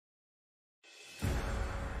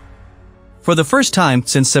For the first time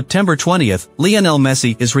since September 20th, Lionel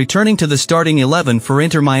Messi is returning to the starting 11 for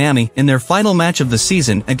Inter Miami in their final match of the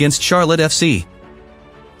season against Charlotte FC.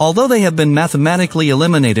 Although they have been mathematically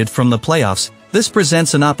eliminated from the playoffs, this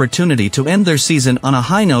presents an opportunity to end their season on a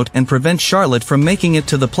high note and prevent Charlotte from making it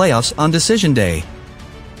to the playoffs on decision day.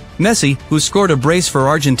 Messi, who scored a brace for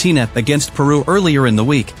Argentina against Peru earlier in the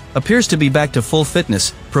week, appears to be back to full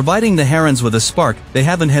fitness, providing the Herons with a spark they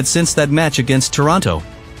haven't had since that match against Toronto.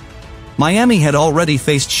 Miami had already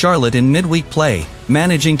faced Charlotte in midweek play,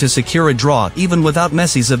 managing to secure a draw even without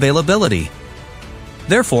Messi's availability.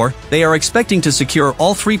 Therefore, they are expecting to secure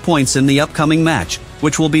all 3 points in the upcoming match,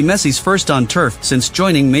 which will be Messi's first on turf since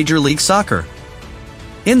joining Major League Soccer.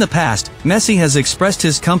 In the past, Messi has expressed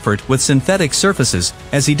his comfort with synthetic surfaces,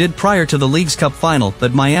 as he did prior to the League's Cup final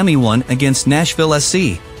that Miami won against Nashville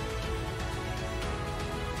SC.